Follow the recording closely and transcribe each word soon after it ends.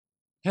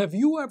Have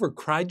you ever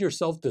cried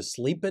yourself to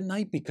sleep at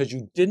night because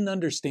you didn't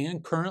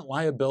understand current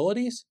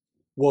liabilities?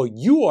 Well,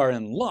 you are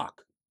in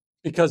luck,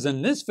 because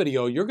in this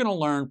video, you're going to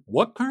learn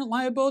what current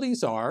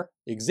liabilities are,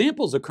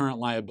 examples of current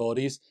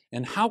liabilities,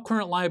 and how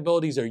current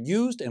liabilities are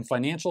used in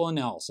financial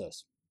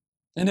analysis.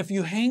 And if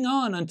you hang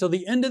on until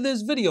the end of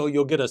this video,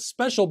 you'll get a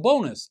special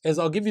bonus, as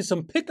I'll give you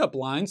some pickup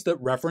lines that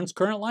reference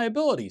current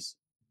liabilities.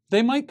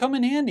 They might come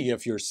in handy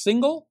if you're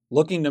single,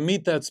 looking to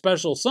meet that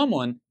special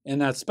someone, and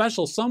that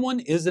special someone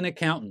is an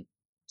accountant.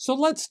 So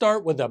let's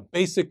start with a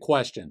basic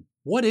question.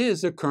 What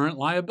is a current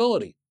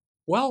liability?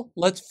 Well,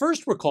 let's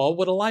first recall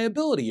what a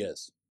liability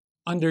is.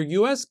 Under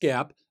US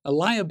GAAP, a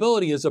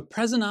liability is a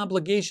present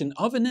obligation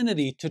of an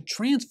entity to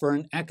transfer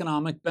an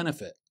economic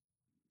benefit.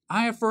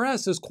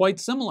 IFRS is quite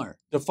similar,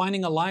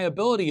 defining a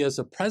liability as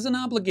a present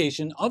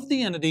obligation of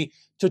the entity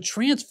to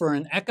transfer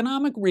an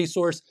economic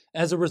resource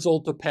as a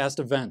result of past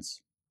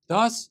events.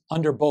 Thus,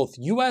 under both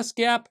US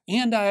GAAP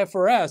and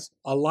IFRS,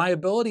 a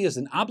liability is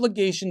an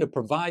obligation to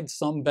provide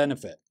some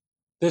benefit.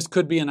 This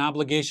could be an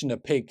obligation to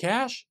pay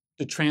cash,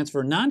 to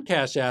transfer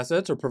non-cash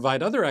assets or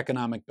provide other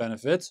economic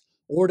benefits,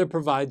 or to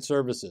provide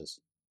services.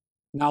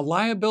 Now,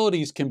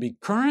 liabilities can be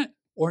current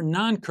or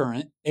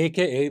non-current,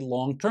 aka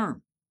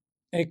long-term.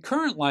 A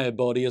current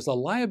liability is a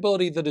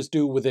liability that is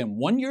due within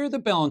 1 year of the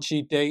balance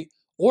sheet date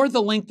or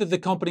the length of the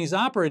company's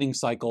operating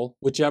cycle,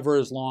 whichever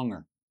is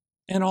longer.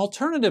 An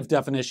alternative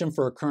definition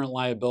for a current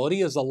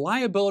liability is a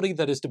liability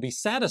that is to be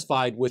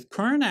satisfied with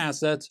current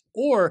assets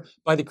or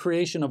by the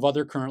creation of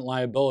other current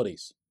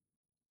liabilities.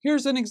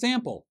 Here's an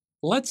example.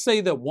 Let's say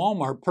that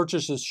Walmart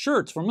purchases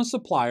shirts from a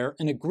supplier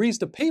and agrees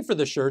to pay for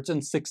the shirts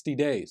in 60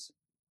 days.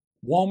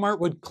 Walmart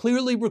would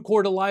clearly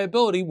record a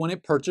liability when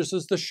it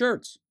purchases the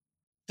shirts.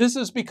 This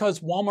is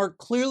because Walmart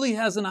clearly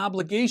has an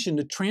obligation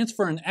to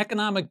transfer an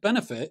economic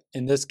benefit,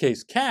 in this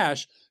case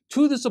cash,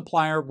 to the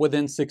supplier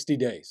within 60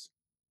 days.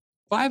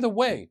 By the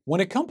way, when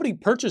a company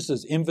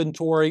purchases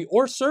inventory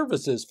or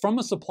services from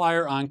a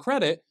supplier on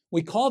credit,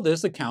 we call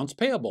this accounts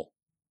payable.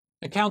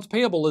 Accounts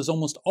payable is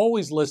almost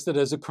always listed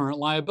as a current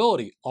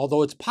liability,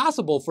 although it's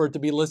possible for it to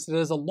be listed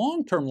as a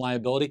long-term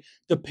liability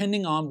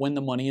depending on when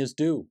the money is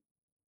due.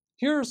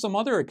 Here are some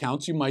other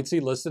accounts you might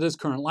see listed as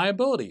current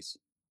liabilities.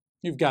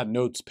 You've got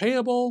notes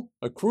payable,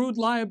 accrued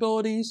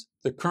liabilities,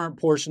 the current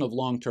portion of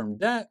long-term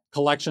debt,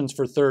 collections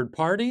for third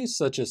parties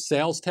such as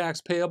sales tax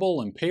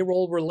payable and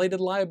payroll-related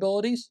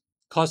liabilities,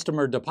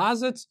 customer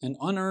deposits, and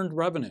unearned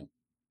revenue.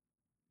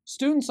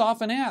 Students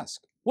often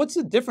ask, what's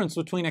the difference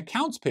between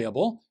accounts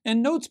payable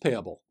and notes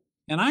payable?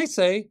 And I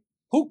say,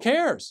 who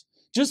cares?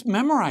 Just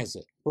memorize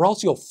it, or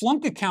else you'll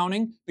flunk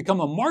accounting, become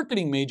a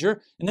marketing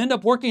major, and end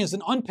up working as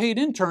an unpaid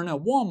intern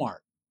at Walmart.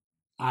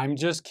 I'm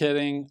just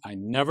kidding. I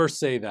never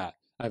say that.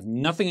 I have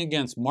nothing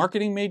against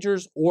marketing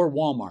majors or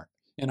Walmart,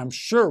 and I'm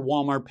sure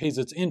Walmart pays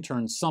its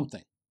interns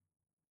something.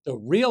 The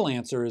real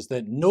answer is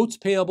that notes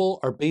payable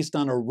are based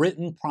on a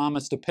written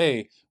promise to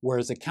pay,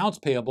 whereas accounts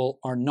payable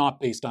are not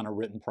based on a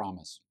written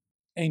promise.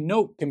 A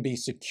note can be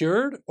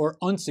secured or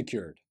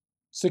unsecured.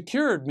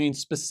 Secured means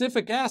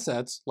specific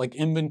assets, like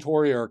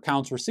inventory or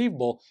accounts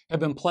receivable, have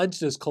been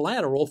pledged as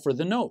collateral for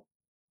the note.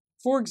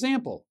 For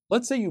example,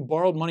 let's say you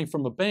borrowed money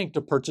from a bank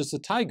to purchase a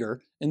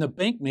Tiger, and the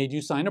bank made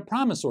you sign a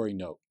promissory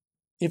note.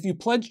 If you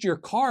pledged your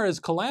car as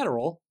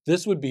collateral,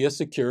 this would be a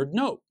secured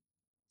note.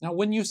 Now,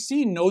 when you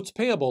see notes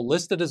payable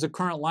listed as a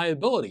current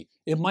liability,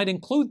 it might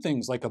include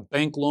things like a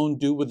bank loan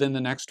due within the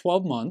next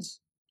 12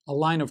 months, a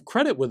line of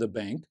credit with a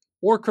bank,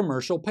 or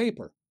commercial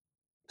paper.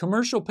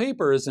 Commercial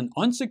paper is an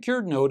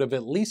unsecured note of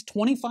at least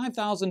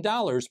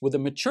 $25,000 with a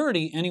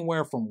maturity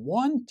anywhere from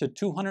 1 to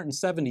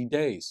 270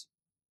 days.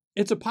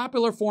 It's a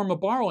popular form of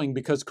borrowing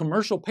because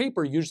commercial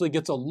paper usually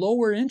gets a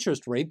lower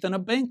interest rate than a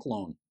bank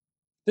loan.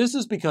 This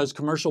is because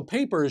commercial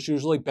paper is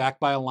usually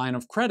backed by a line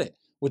of credit,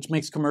 which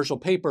makes commercial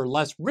paper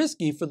less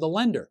risky for the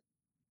lender.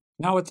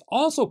 Now, it's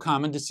also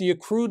common to see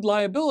accrued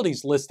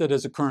liabilities listed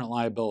as a current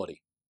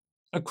liability.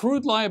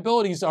 Accrued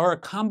liabilities are a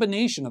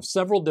combination of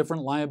several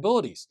different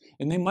liabilities,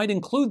 and they might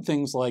include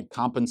things like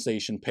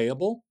compensation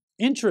payable,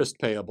 interest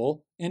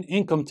payable, and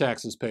income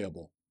taxes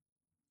payable.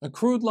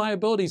 Accrued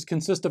liabilities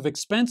consist of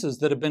expenses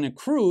that have been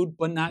accrued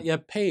but not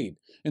yet paid,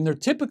 and they're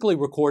typically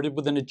recorded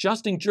with an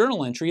adjusting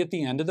journal entry at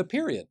the end of the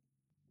period.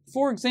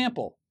 For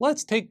example,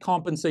 let's take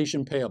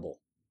compensation payable.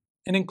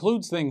 It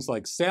includes things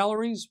like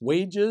salaries,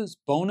 wages,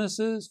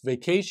 bonuses,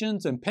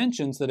 vacations, and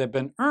pensions that have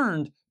been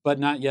earned but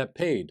not yet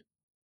paid.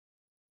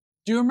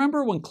 Do you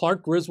remember when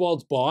Clark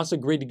Griswold's boss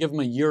agreed to give him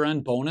a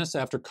year-end bonus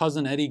after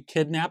Cousin Eddie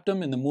kidnapped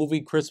him in the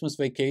movie Christmas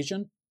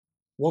Vacation?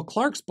 Well,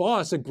 Clark's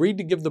boss agreed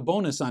to give the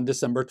bonus on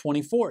December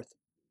 24th.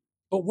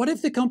 But what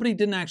if the company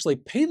didn't actually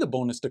pay the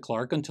bonus to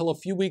Clark until a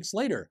few weeks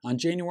later, on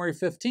January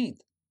 15th?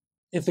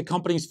 If the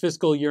company's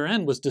fiscal year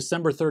end was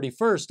December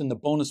 31st and the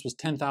bonus was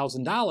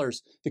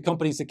 $10,000, the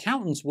company's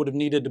accountants would have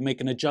needed to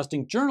make an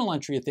adjusting journal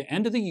entry at the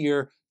end of the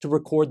year to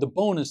record the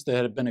bonus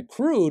that had been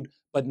accrued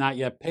but not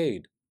yet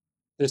paid.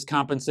 This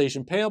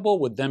compensation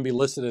payable would then be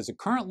listed as a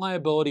current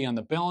liability on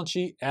the balance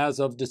sheet as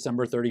of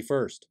December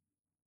 31st.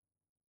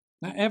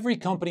 Now, every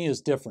company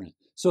is different,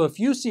 So if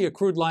you see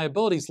accrued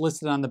liabilities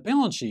listed on the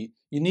balance sheet,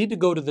 you need to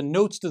go to the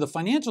notes to the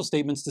financial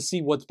statements to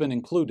see what's been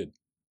included.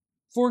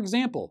 For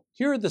example,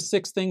 here are the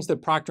 6 things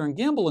that Procter &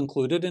 Gamble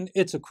included in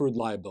its accrued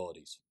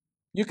liabilities.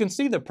 You can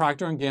see that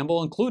Procter &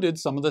 Gamble included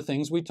some of the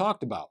things we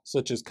talked about,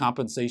 such as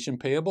compensation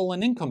payable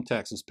and income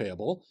taxes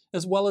payable,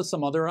 as well as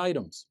some other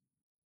items.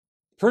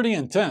 Pretty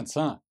intense,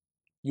 huh?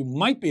 You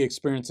might be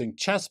experiencing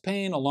chest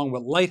pain along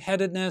with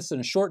lightheadedness and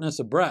a shortness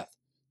of breath.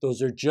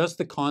 Those are just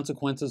the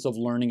consequences of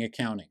learning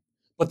accounting.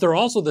 But they're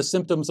also the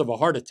symptoms of a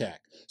heart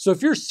attack. So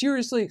if you're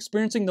seriously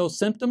experiencing those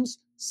symptoms,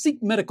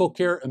 seek medical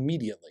care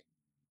immediately.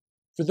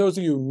 For those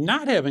of you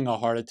not having a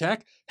heart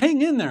attack,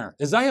 hang in there,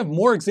 as I have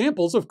more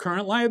examples of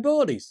current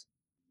liabilities.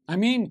 I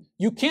mean,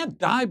 you can't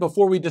die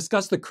before we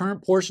discuss the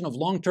current portion of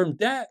long-term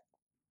debt.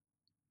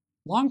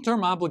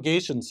 Long-term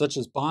obligations such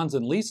as bonds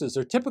and leases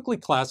are typically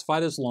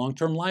classified as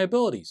long-term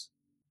liabilities.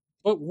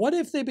 But what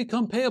if they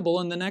become payable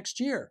in the next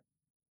year?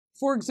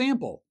 For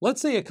example,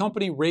 let's say a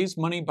company raised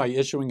money by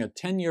issuing a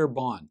 10-year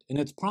bond, and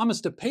it's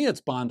promised to pay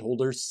its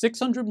bondholders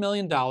 $600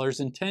 million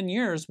in 10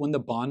 years when the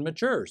bond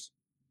matures.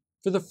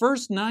 For the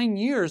first 9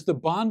 years, the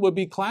bond would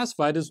be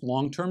classified as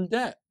long-term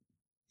debt.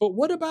 But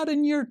what about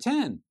in year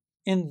 10?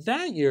 In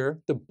that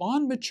year, the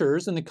bond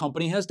matures and the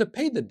company has to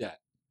pay the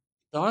debt.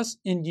 Thus,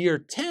 in year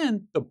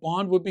 10, the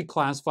bond would be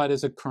classified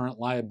as a current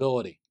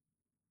liability.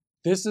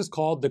 This is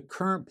called the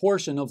current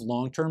portion of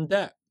long-term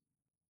debt.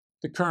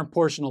 The current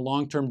portion of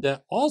long-term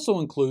debt also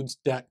includes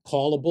debt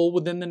callable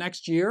within the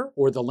next year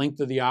or the length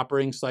of the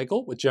operating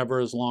cycle, whichever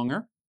is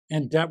longer,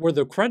 and debt where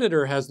the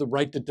creditor has the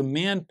right to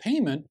demand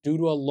payment due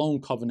to a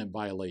loan covenant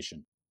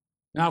violation.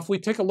 Now, if we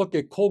take a look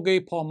at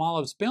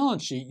Colgate-Palmolive's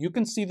balance sheet, you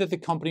can see that the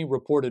company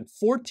reported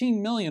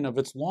 $14 million of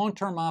its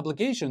long-term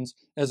obligations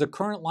as a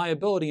current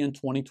liability in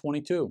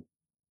 2022.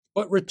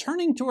 But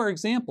returning to our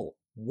example,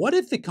 what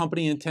if the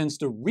company intends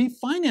to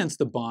refinance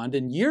the bond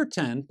in year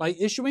 10 by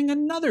issuing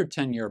another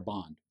 10-year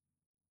bond?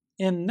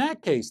 In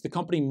that case, the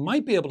company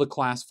might be able to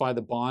classify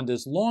the bond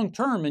as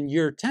long-term in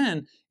year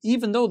 10,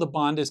 even though the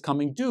bond is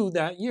coming due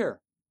that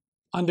year.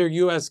 Under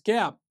U.S.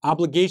 GAAP,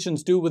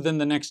 obligations due within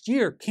the next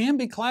year can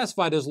be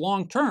classified as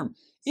long-term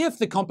if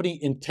the company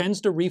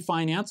intends to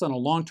refinance on a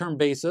long-term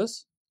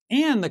basis,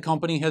 and the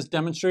company has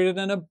demonstrated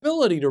an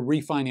ability to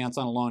refinance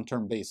on a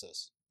long-term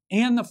basis.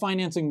 And the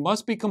financing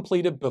must be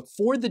completed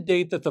before the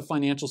date that the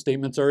financial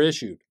statements are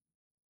issued.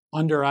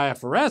 Under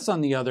IFRS,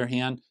 on the other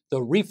hand, the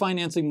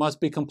refinancing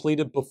must be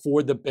completed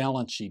before the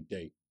balance sheet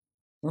date.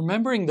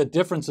 Remembering the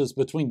differences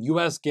between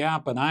U.S.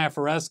 GAAP and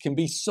IFRS can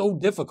be so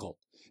difficult.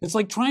 It's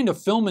like trying to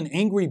film an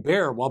angry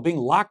bear while being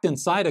locked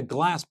inside a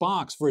glass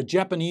box for a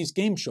Japanese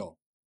game show.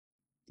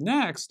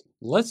 Next,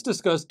 let's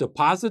discuss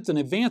deposits and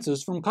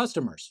advances from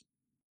customers.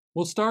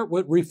 We'll start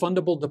with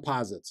refundable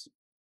deposits.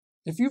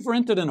 If you've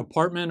rented an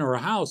apartment or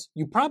a house,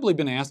 you've probably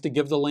been asked to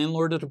give the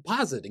landlord a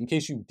deposit in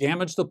case you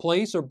damage the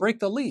place or break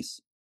the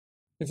lease.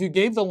 If you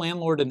gave the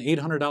landlord an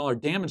 $800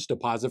 damage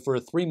deposit for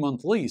a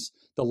 3-month lease,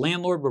 the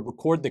landlord would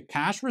record the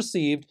cash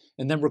received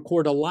and then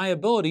record a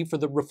liability for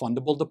the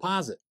refundable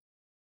deposit.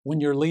 When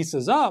your lease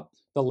is up,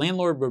 the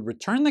landlord would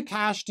return the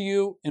cash to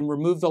you and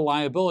remove the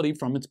liability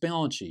from its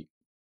balance sheet.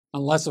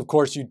 Unless, of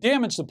course, you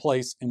damage the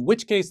place, in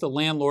which case the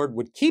landlord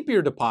would keep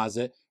your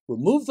deposit,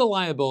 remove the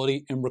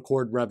liability, and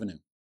record revenue.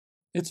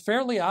 It's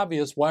fairly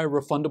obvious why a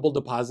refundable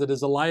deposit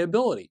is a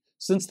liability,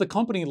 since the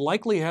company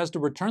likely has to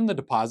return the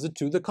deposit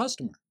to the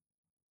customer.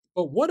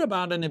 But what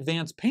about an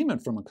advance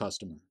payment from a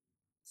customer?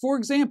 For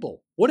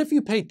example, what if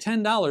you pay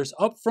 $10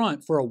 up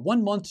front for a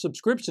 1-month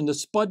subscription to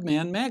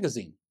Spudman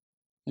magazine?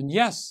 And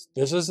yes,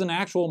 this is an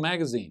actual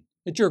magazine.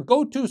 It's your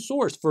go-to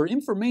source for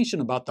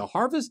information about the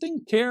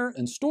harvesting, care,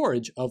 and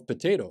storage of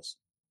potatoes.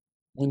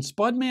 When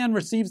Spudman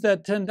receives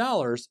that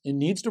 $10, it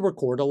needs to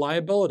record a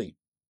liability.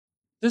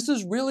 This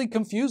is really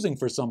confusing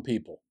for some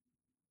people.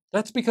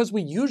 That's because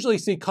we usually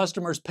see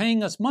customers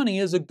paying us money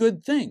as a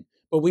good thing,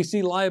 but we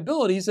see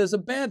liabilities as a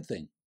bad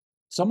thing.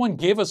 Someone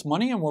gave us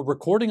money and we're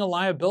recording a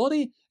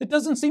liability? It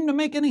doesn't seem to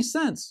make any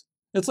sense.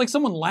 It's like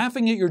someone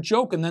laughing at your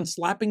joke and then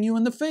slapping you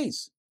in the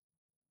face.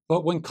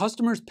 But when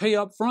customers pay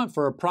up front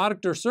for a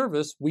product or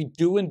service, we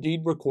do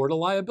indeed record a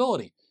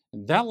liability.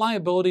 And that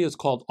liability is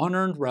called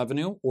unearned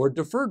revenue or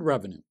deferred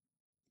revenue.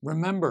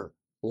 Remember,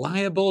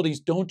 liabilities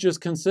don't just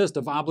consist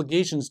of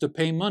obligations to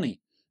pay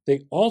money.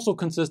 They also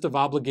consist of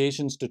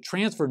obligations to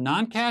transfer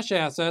non-cash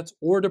assets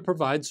or to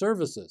provide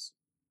services.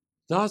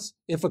 Thus,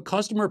 if a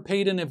customer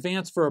paid in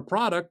advance for a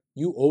product,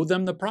 you owe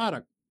them the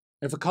product.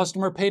 If a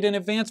customer paid in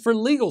advance for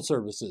legal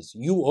services,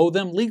 you owe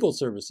them legal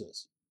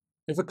services.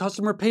 If a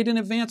customer paid in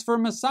advance for a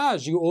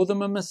massage, you owe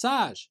them a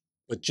massage.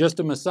 But just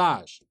a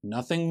massage,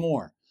 nothing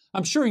more.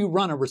 I'm sure you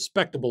run a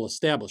respectable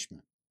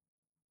establishment.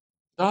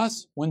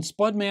 Thus, when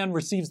Spudman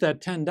receives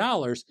that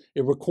 $10,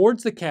 it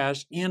records the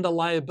cash and a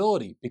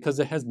liability because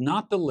it has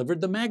not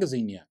delivered the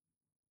magazine yet.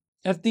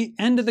 At the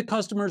end of the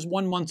customer's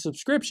 1-month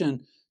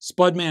subscription,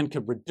 Spudman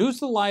could reduce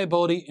the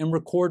liability and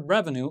record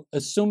revenue,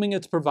 assuming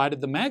it's provided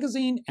the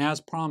magazine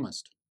as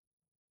promised.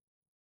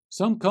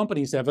 Some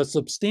companies have a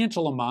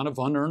substantial amount of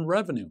unearned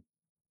revenue.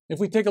 If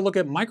we take a look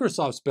at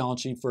Microsoft's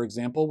balance sheet, for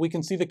example, we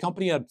can see the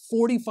company had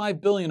 $45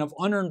 billion of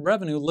unearned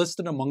revenue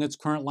listed among its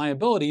current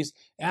liabilities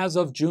as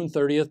of June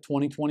 30th,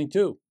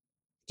 2022.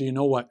 Do you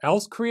know what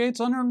else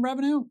creates unearned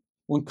revenue?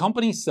 When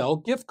companies sell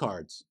gift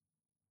cards.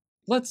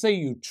 Let's say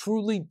you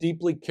truly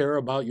deeply care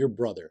about your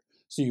brother,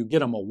 so you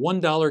get him a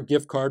 $1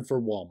 gift card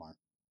for Walmart.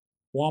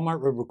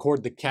 Walmart would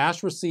record the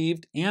cash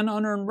received and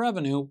unearned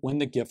revenue when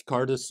the gift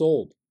card is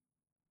sold.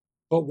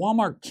 But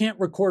Walmart can't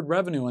record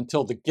revenue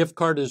until the gift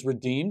card is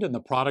redeemed and the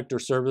product or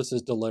service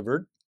is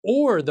delivered,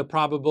 or the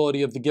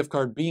probability of the gift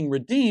card being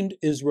redeemed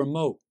is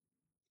remote.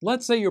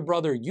 Let's say your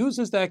brother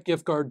uses that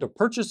gift card to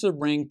purchase a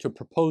ring to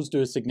propose to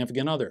a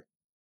significant other.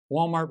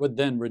 Walmart would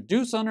then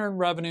reduce unearned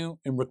revenue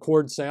and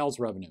record sales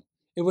revenue.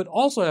 It would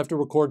also have to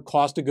record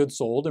cost of goods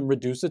sold and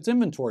reduce its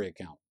inventory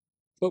account.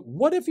 But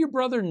what if your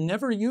brother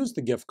never used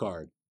the gift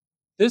card?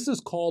 This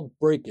is called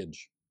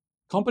breakage.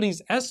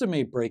 Companies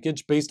estimate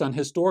breakage based on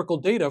historical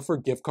data for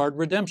gift card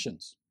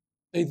redemptions.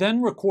 They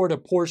then record a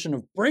portion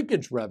of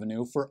breakage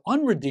revenue for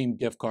unredeemed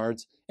gift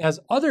cards as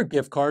other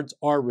gift cards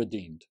are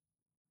redeemed.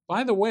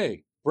 By the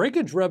way,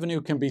 breakage revenue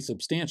can be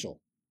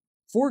substantial.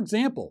 For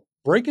example,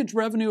 breakage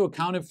revenue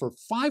accounted for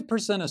 5%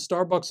 of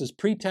Starbucks'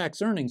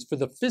 pre-tax earnings for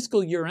the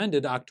fiscal year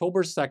ended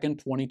October 2nd,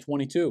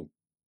 2022.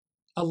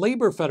 A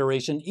labor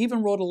federation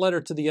even wrote a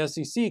letter to the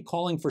SEC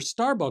calling for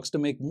Starbucks to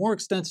make more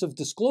extensive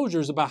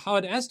disclosures about how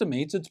it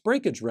estimates its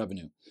breakage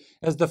revenue,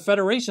 as the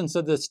federation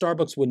said that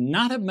Starbucks would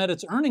not have met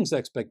its earnings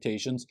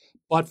expectations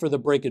but for the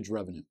breakage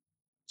revenue.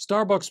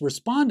 Starbucks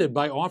responded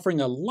by offering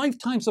a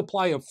lifetime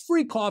supply of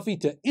free coffee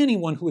to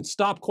anyone who would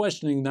stop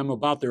questioning them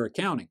about their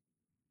accounting.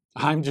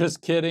 I'm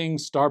just kidding,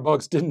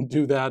 Starbucks didn't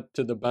do that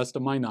to the best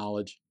of my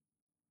knowledge.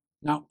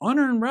 Now,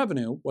 unearned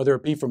revenue, whether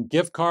it be from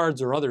gift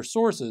cards or other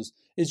sources,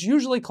 is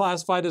usually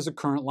classified as a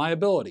current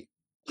liability.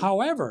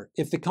 However,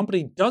 if the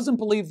company doesn't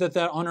believe that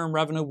unearned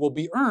revenue will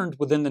be earned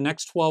within the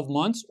next 12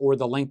 months or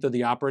the length of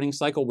the operating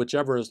cycle,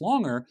 whichever is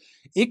longer,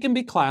 it can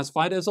be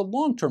classified as a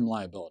long-term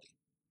liability.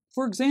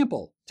 For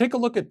example, take a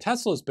look at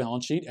Tesla's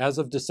balance sheet as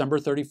of December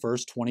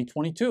 31st,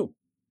 2022.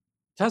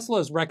 Tesla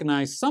has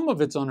recognized some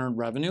of its unearned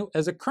revenue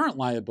as a current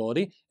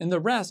liability and the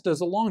rest as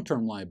a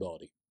long-term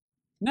liability.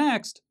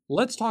 Next,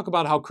 let's talk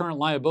about how current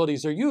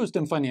liabilities are used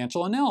in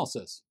financial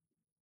analysis.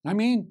 I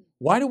mean,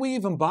 why do we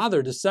even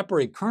bother to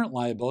separate current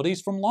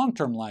liabilities from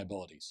long-term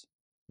liabilities?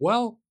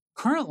 Well,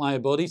 current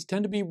liabilities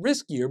tend to be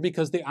riskier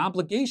because the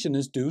obligation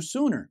is due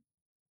sooner.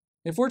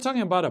 If we're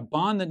talking about a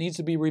bond that needs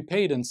to be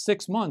repaid in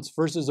 6 months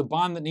versus a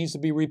bond that needs to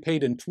be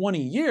repaid in 20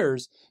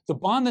 years, the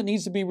bond that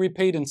needs to be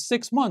repaid in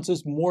 6 months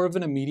is more of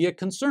an immediate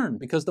concern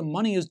because the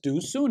money is due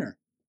sooner.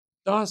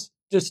 Thus,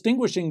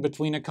 distinguishing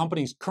between a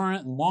company's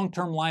current and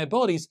long-term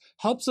liabilities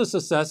helps us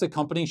assess a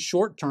company's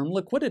short-term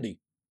liquidity.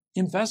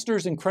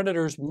 Investors and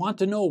creditors want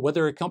to know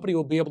whether a company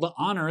will be able to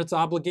honor its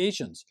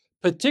obligations,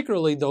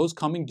 particularly those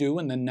coming due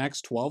in the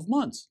next 12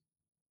 months.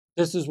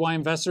 This is why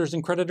investors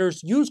and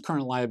creditors use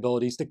current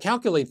liabilities to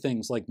calculate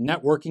things like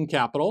net working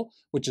capital,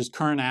 which is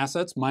current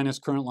assets minus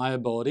current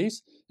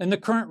liabilities, and the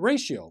current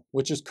ratio,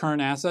 which is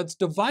current assets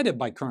divided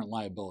by current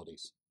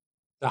liabilities.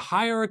 The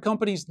higher a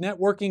company's net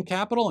working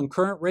capital and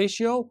current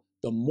ratio,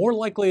 the more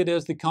likely it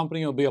is the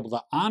company will be able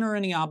to honor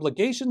any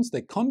obligations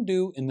that come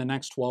due in the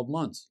next 12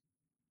 months.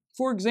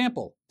 For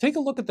example, take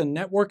a look at the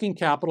net working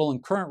capital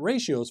and current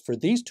ratios for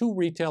these two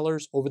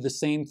retailers over the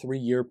same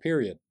 3-year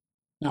period.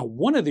 Now,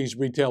 one of these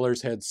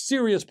retailers had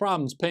serious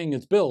problems paying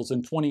its bills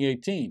in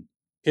 2018.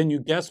 Can you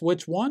guess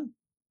which one?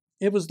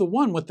 It was the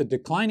one with the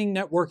declining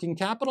net working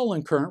capital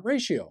and current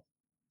ratio.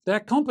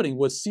 That company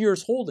was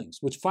Sears Holdings,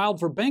 which filed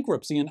for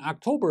bankruptcy in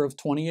October of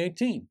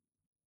 2018.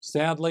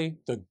 Sadly,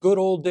 the good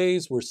old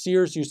days where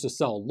Sears used to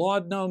sell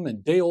laudanum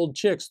and day-old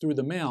chicks through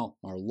the mail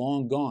are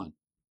long gone.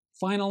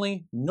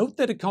 Finally, note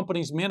that a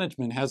company's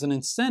management has an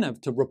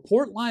incentive to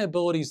report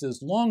liabilities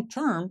as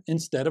long-term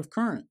instead of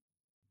current.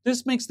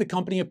 This makes the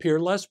company appear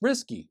less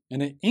risky,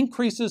 and it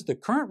increases the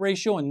current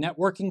ratio and net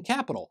working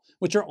capital,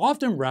 which are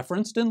often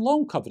referenced in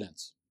loan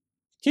covenants.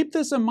 Keep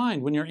this in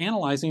mind when you're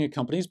analyzing a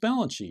company's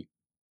balance sheet.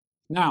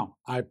 Now,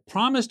 I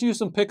promised you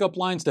some pickup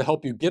lines to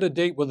help you get a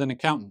date with an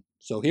accountant,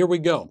 so here we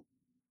go.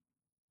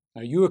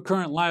 Are you a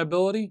current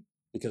liability?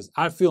 Because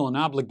I feel an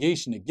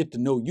obligation to get to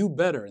know you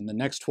better in the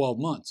next 12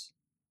 months.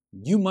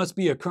 You must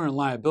be a current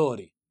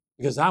liability,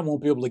 because I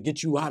won't be able to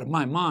get you out of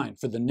my mind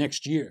for the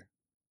next year.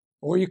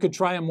 Or you could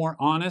try a more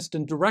honest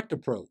and direct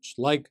approach,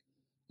 like,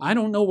 I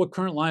don't know what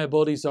current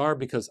liabilities are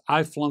because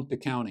I flunked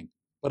accounting,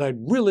 but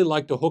I'd really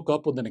like to hook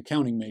up with an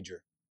accounting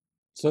major.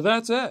 So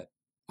that's it.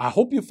 I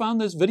hope you found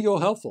this video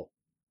helpful.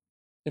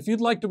 If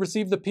you'd like to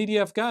receive the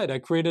PDF guide I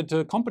created to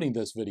accompany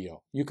this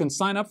video, you can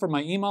sign up for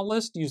my email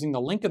list using the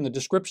link in the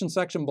description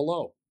section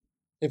below.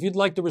 If you'd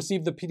like to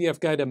receive the PDF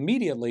guide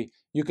immediately,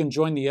 you can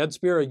join the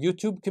Edspira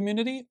YouTube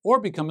community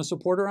or become a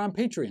supporter on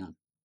Patreon.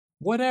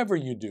 Whatever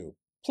you do,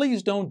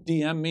 please don't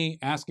DM me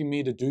asking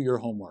me to do your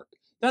homework.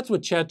 That's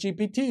what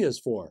ChatGPT is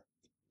for.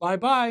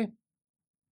 Bye-bye.